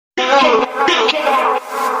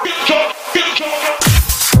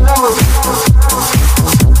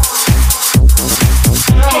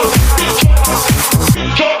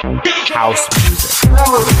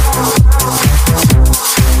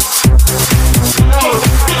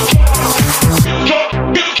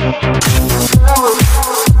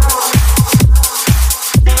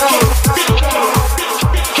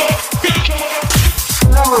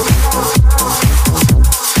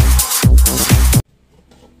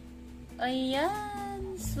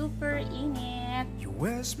Ayan, super init.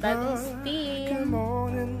 Bagong steam.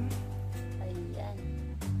 Ayan.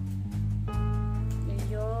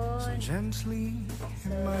 Yun.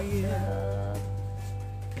 Sarap.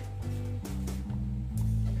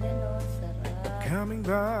 Ayan o, sarap.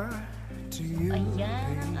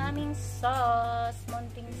 Ayan ang aming sauce.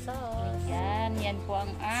 Munting sauce. Ayan, yan po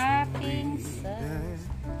ang ating sauce.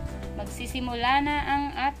 Magsisimula na ang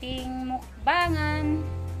ating mukbangan.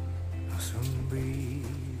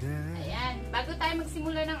 Ayan, bago tayo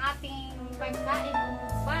magsimula ng ating pagkain o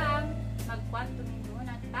mukbang, mag-1-2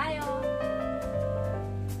 muna tayo.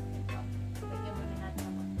 Ito, lagyan muna natin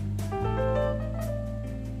ako.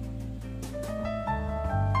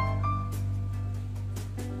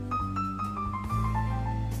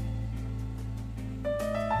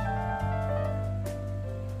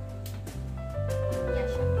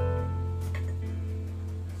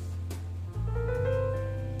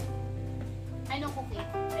 Anong cookie?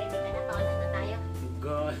 Ready ka na? Paulan na tayo?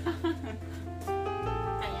 Go!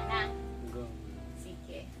 Kaya na? Go!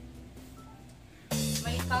 Sige.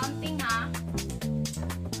 May counting ha?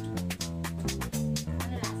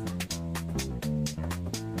 Ano lasa?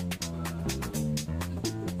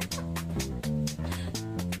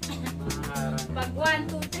 Pag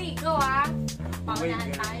 1, 2, 3, go ha? Paunahan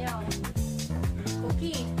tayo.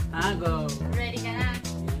 Cookie? Go! Ready ka na?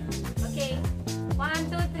 Okay.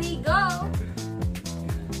 1, 2, 3, go!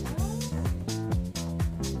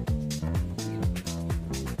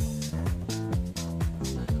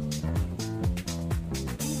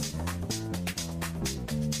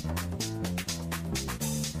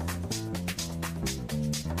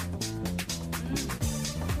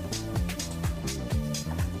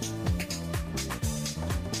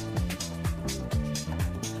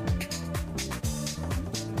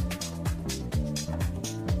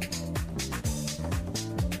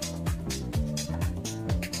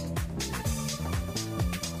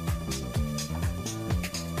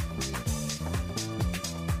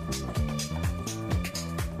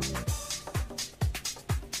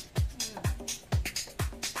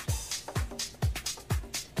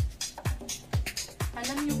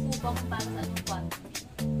 Alam niyo po ba kung para sa anong quantity?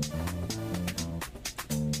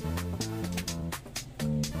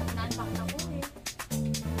 Naan-pack na po eh.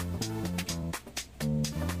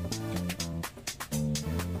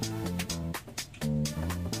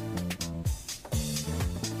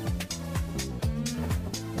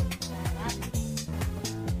 Sarap.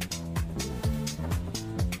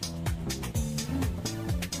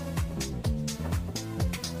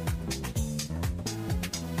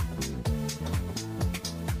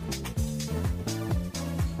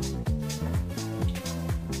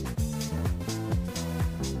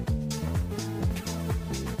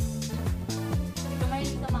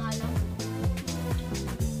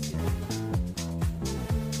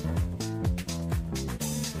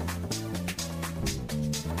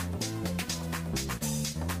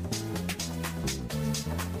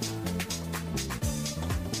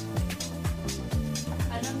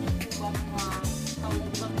 Alam niyo po ba mga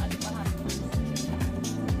kamukbang at bahan?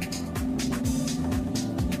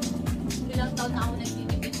 Ilang taon na ako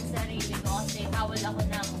nagtitipid sa sarili ko kasi bawal ako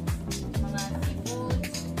ng mga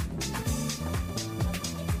seafoods. Tapos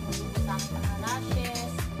may sa akin mga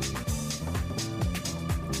rashes.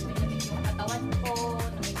 May lamig yung katawan ko,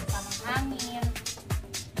 na may kasamang hangin.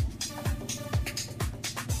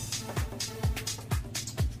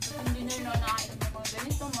 At hindi na rin ako nakainom ng mga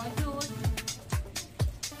ganito, mga juice.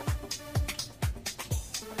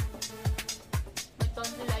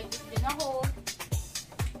 Tonsillitis din ako.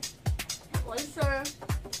 Ulcer.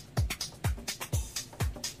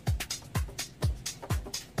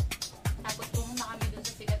 Tapos pumunta kami dun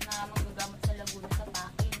sa sikat na manggagamot sa Laguna sa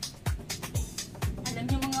Pakin. Alam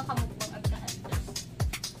niyo mga kamukbang agka-adjust.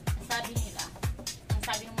 Ang sabi nila, ang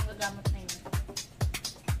sabi ng manggagamot na yun,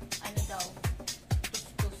 ano daw,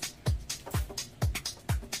 tus-tus.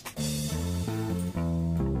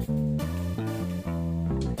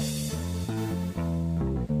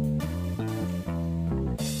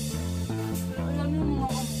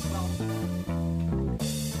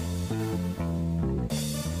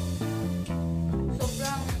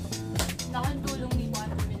 Sobrang nakatulong ni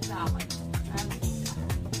Quantum sa akin.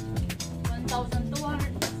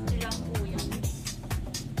 1,260 lang po yan.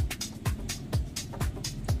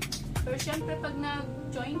 Pero syempre pag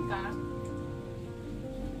nag-join ka,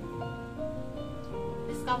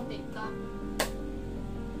 discounted ka.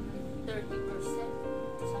 30%.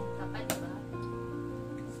 Saan ka pa, diba?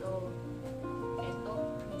 So, eto,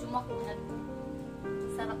 medyo makunat.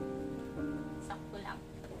 Sarap. Sakto lang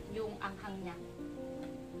yung anghang niya.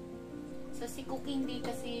 So si KOKEY hindi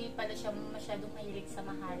kasi pala siya masyadong mahilig sa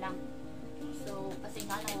mahalang. So kasi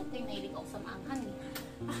nga na KOKEY, mahilig ako sa maanghang eh.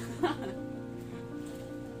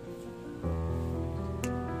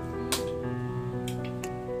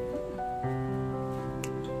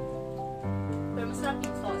 Pero masarap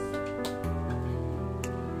yung sauce.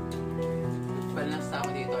 Balance ako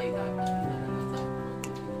dito ay dapat.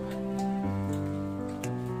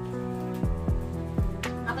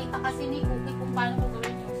 Nakita kasi ni KOKEY kung paano ko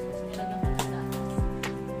gawin yung sauce. Nilagyan ko na lang.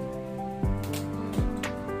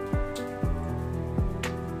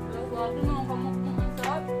 Pero grabe mga kamukbang ang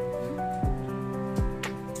sarap.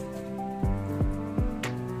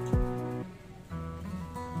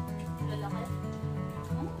 Lalaki.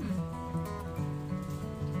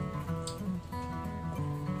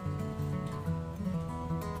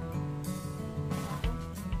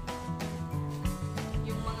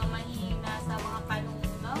 Yung mga mahina sa mga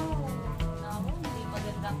panunaw, hindi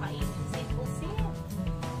maganda kainin si PUSIT.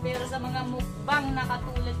 Pero sa mga mukbang na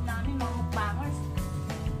katulad namin, mga mukbangers,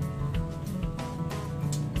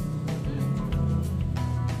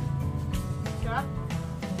 sarap.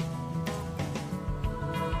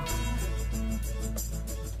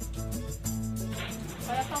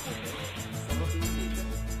 Sarap ako. Sarap yung dito.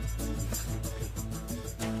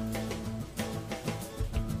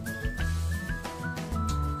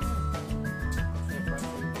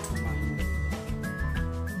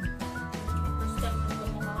 First time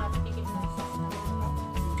ko makakatikim ng sauce na ito.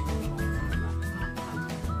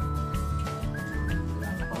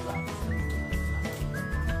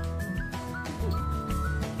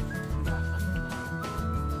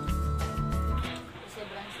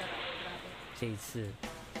 Sobrang sarap. Grabe. 这一次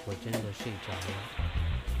我真的睡着了。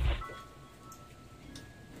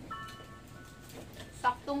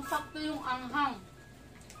 Saktong-sakto yung anghang.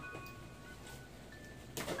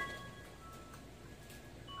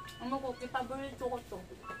 Ano ko, paborito ko to.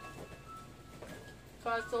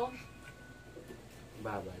 Kaso,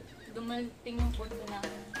 Babal. dumating yung punto na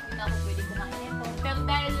hindi na ako pwede kumain ito. Pero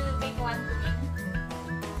dahil kay Kuan Kumin,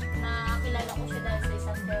 nakilala ko siya dahil sa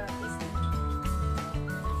isang therapist.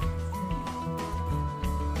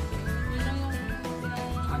 Yun lang yung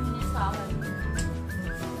ano niya sa akin.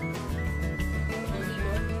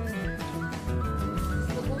 Naligot.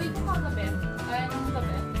 So, uwi ko kagabi. Kaya nung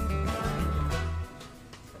gabi.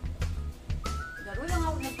 Laro lang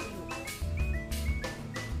ako nagtulog.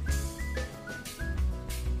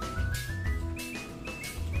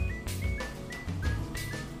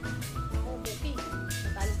 Ako, okay.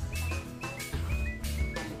 Natalo na kita.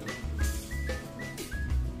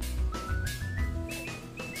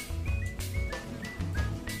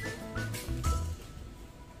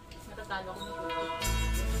 Natatalo ako ni Kuya.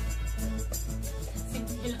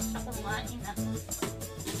 Simple lang siya kumain ah.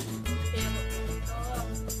 Pero ito.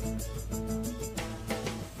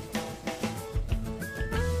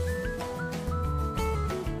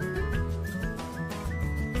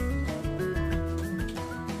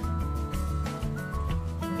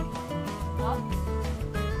 Oh.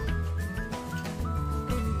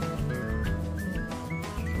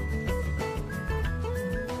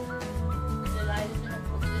 Lalayo siya ng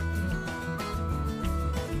PUSIT.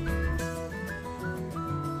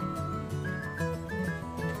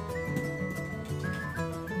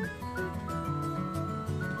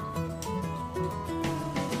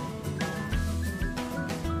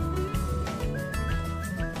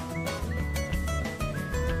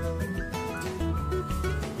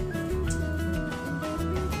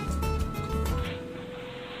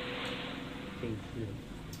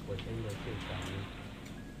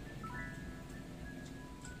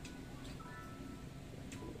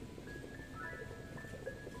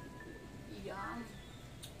 Yum.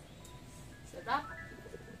 Sarap.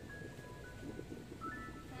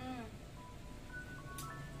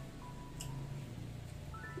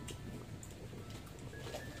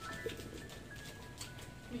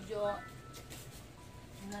 Medyo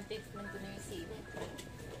na-tasteman ko na yung sili.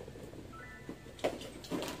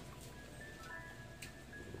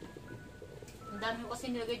 Ang dami ko kasi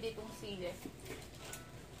nilagay ditong sili.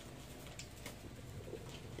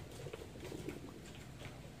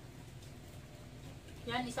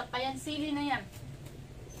 Yan, isa pa yan. Sili na yan.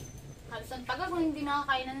 Halos ang tagal kung hindi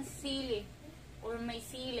nakakain ng sili or may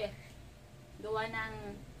sili. Gawa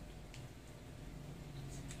ng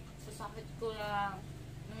sasakit ko na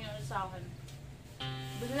nangyari sa akin.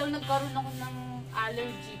 Biglang nagkaroon ako ng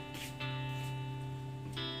allergy.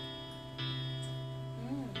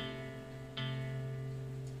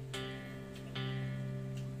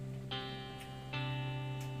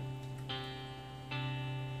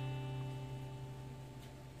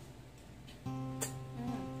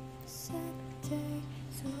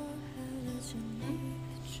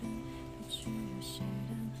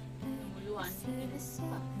 Muluhan, pinis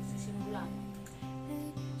pa, sisimulan.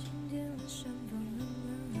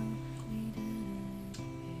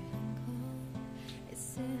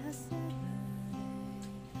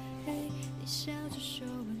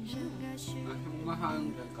 Ang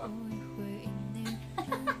mahalaga ka.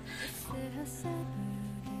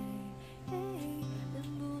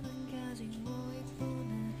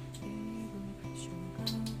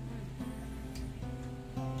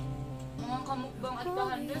 Mga kamukbang at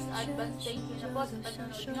kahanders, advance thank you na po sa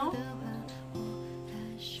panonood nyo.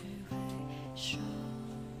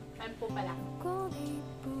 Time po pala.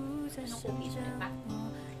 Anong cookies na pa?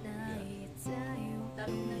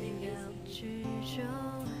 Dami na rin guys.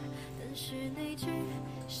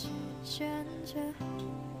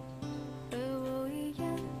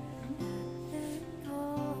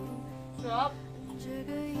 Sarap.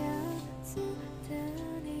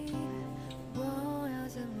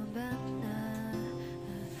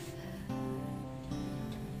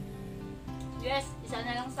 Yes, isa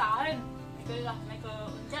na lang sa akin. May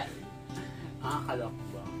kaunti. Kalok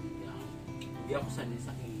ba? Hindi ako sanay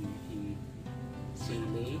sa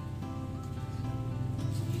sili.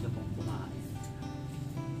 Hindi na pong kumain.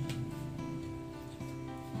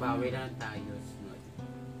 Bawi lang tayo. Sunod.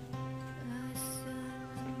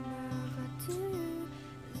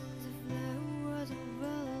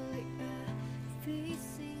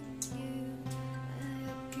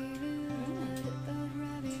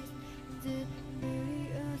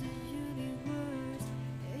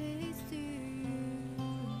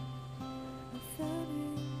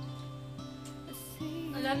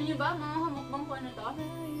 Alam niyo ba mga kamukbang ko ano to?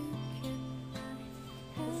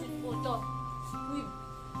 Pusit po to. Squid.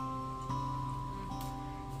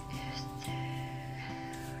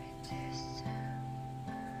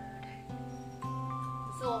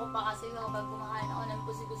 Gusto ko pa kasi kapag kumakain ako ng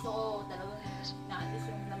pusit, gusto ko talagang naalis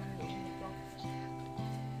yung laman loob nito.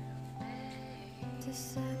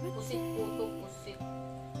 Pusit po to, pusit.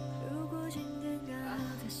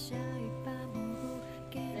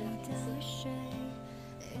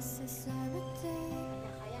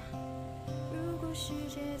 Kaya. 如果世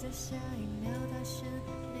界在下一秒塌陷，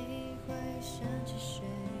你会想起谁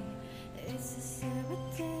 ？It's a summer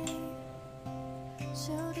day，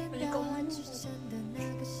 秋天到来之前的那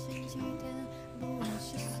个星期天，不会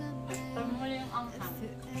是 Sunday。 Pamuli yung anghang. If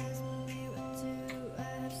you ask me what do I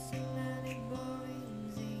have so many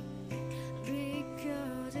boys in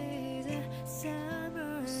because it's a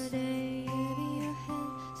summer day. Baby, your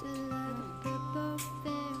hands are like a purple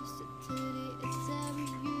veil, so today it's every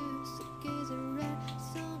you. So gaze around,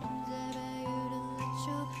 sometimes I bet you don't let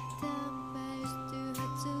your down, but it's too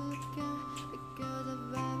hard to look out because of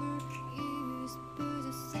our use. Put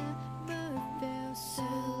a summer veil, so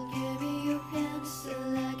give me your hands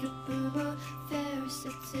like a purple veil, so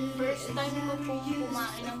today First it's time ko pong every you.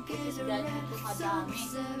 kumain ng pusit dahil dito kadami.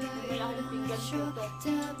 Malaking pinggan po to.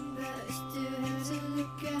 First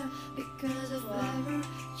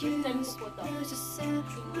time ko po to.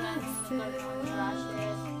 Simulan nung nagkaroon ng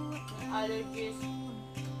rashes, ng allergies.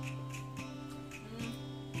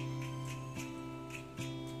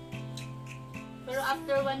 Pero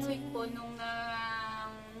after 1 week po, nung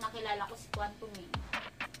nakilala ko si KUMAIN,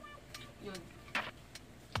 yun.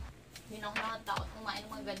 Hindi na ako nakatakot kumain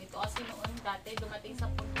ng mga ganito. Kasi noon dati dumating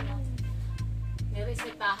sa punto na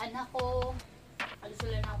niresetahan ako, halos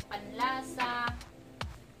wala na akong panlasa,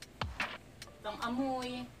 pang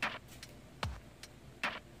amoy.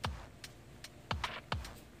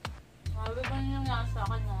 Sabi ko na nangyari sa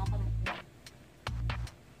akin mga kamukbang.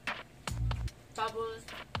 Tapos,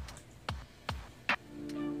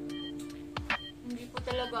 hindi po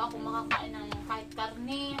talaga ako makakain ng kahit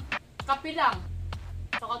karne, kape lang.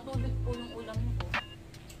 Saka tubig po yung ulam ko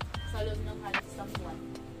sa loob ng halos isang buwan.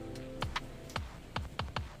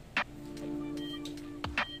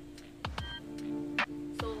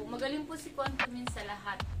 So, magaling po si KUMAIN sa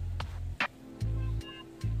lahat.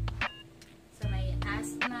 Sa may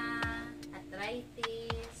asthma,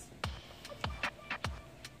 arthritis.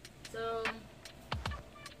 So,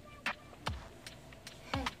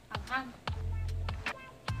 hey, anghang.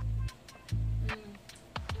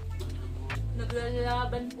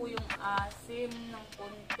 Naglalaban po yung asim ng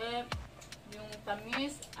konti, yung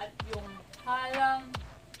tamis, at yung halang,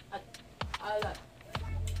 at alat.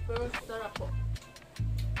 Pero sarap po.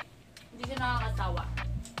 Hindi siya nakakasawa.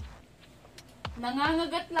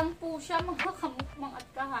 Nangangagat lang po siya mga kamukbang at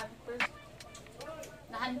kahunters.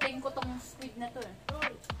 Nahanteng ko tong squid na to eh.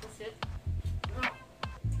 Pusit.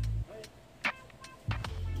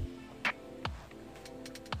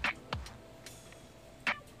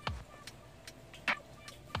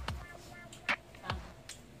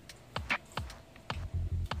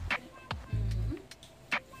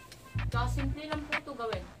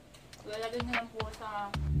 Lalo nyo lang po sa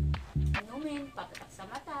inumin, papatak sa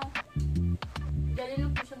mata. Dali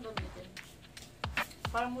lang po siyang gamitin.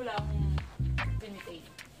 Parang wala akong pinitay.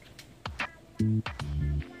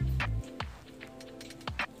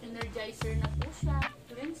 Energizer na po siya.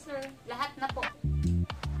 Cleanser. Lahat na po.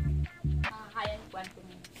 Makakaya ni Quantum.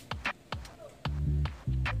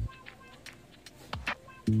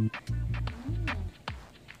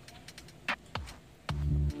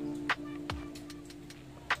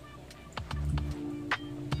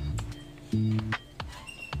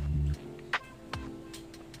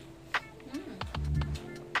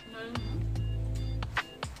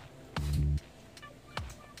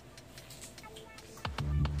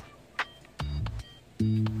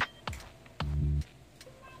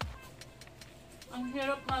 Ang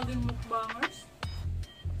hirap maging mukbangers.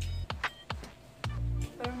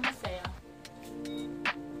 Pero masaya.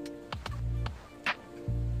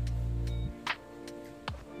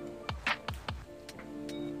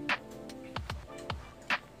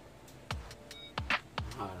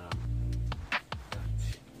 Harap.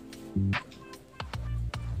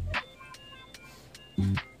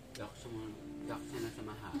 Daksa na sa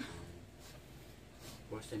mahal.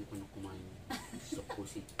 First time ko na kumain sa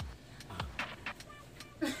PUSIT.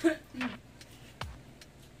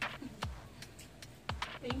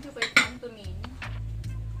 Thank you kay Quantumin.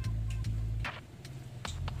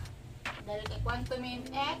 Dahil kay Quantumin,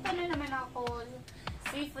 eto na naman ako.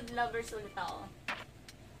 Seafood lovers ulit ako.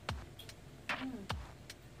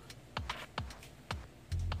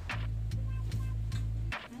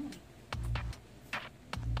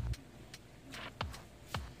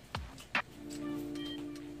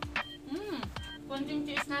 Konting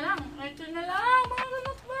cheese na lang. Ito na lang, mga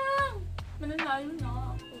mukbang. Mananayo na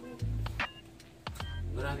ako.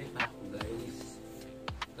 Marami pa ako guys.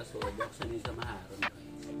 Kaso daksa ni sa maharon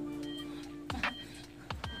guys.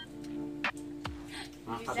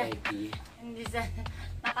 Mga kabeki. Hindi sa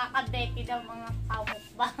nakakadeki daw mga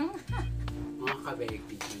kamukbang. Mga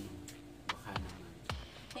kabeki din. Baka naman.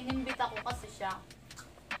 Inimbita ko kasi siya.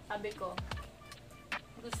 Sabi ko,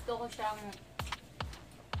 gusto ko siyang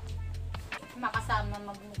makasama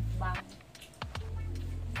magmukbang.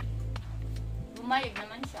 Bumayag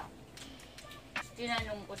naman siya.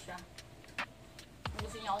 Tinanong ko siya.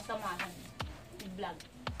 Gusto niya ako samahan. I-vlog.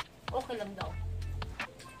 Okay lang daw.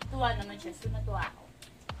 Tuwa naman siya. So natuwa ako.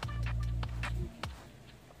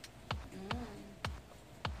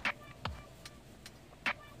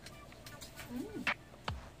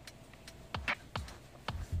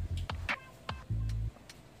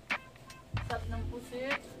 Sarap ng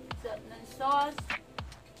pusit. Sarap ng sauce.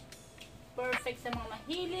 Perfect sa mga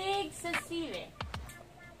mahilig sa sili.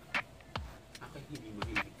 Ako hindi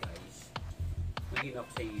mahilig guys. Mahilig ako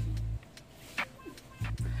sa ili.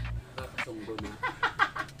 Nakakasunggo na.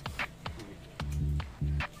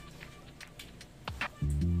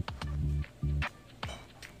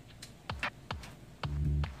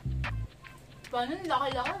 Paano?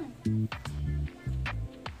 Laki-laki.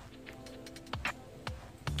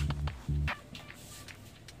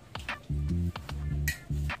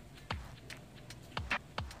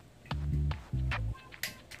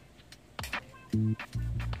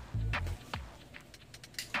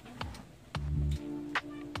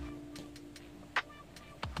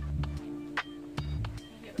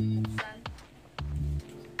 Buksan.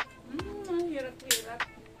 Ang hirap-hirap.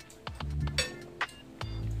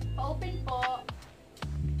 Pa-open po.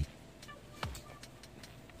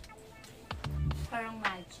 Parang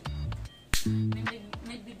magic.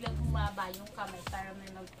 May biglang humaba yung kamay para may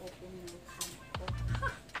mag-open yung hand ko.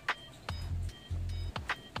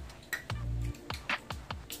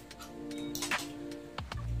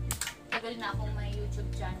 Tagal na akong may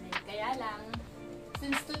YouTube channel. Kaya lang,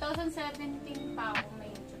 since 2017 pa ako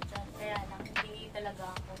may YouTube channel. Kaya lang, hindi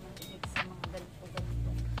talaga ako mahilig sa mga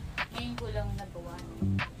ganito-ganito. Ngayon ko lang nagawa.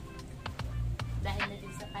 Dahil na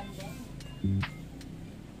din sa pandemic.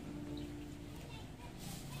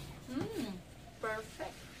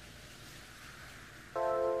 Perfect.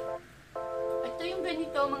 Ito yung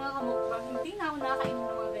ganito mga kamukbang. Hindi na ako nakakainom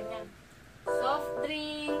ng mga ganyan. Soft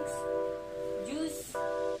drinks, juice,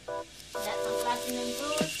 lahat ng klase ng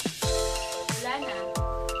juice. Wala na.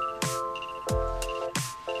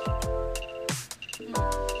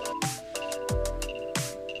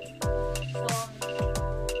 So,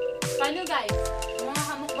 paano guys? Mga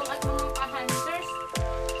kamukbang at mga ka-hunters,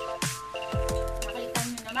 nakita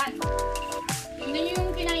nyo naman. Tingnan nyo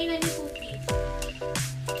yung kinainan ni Cookie.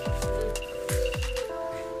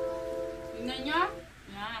 Tingnan nyo.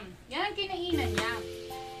 Yan. Yan ang kinainan niya.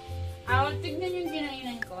 Tignan yung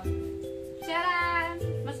kinainan ko. Tcharan!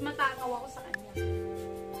 Mas matakaw ako sa kanya.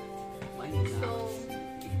 May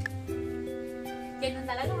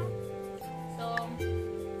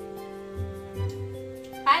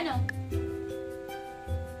Paano?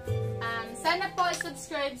 Sana po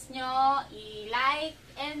subscribe nyo, i-like,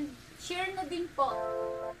 and share na din po.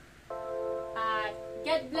 At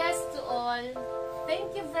God bless to all.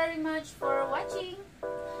 Thank you very much for watching.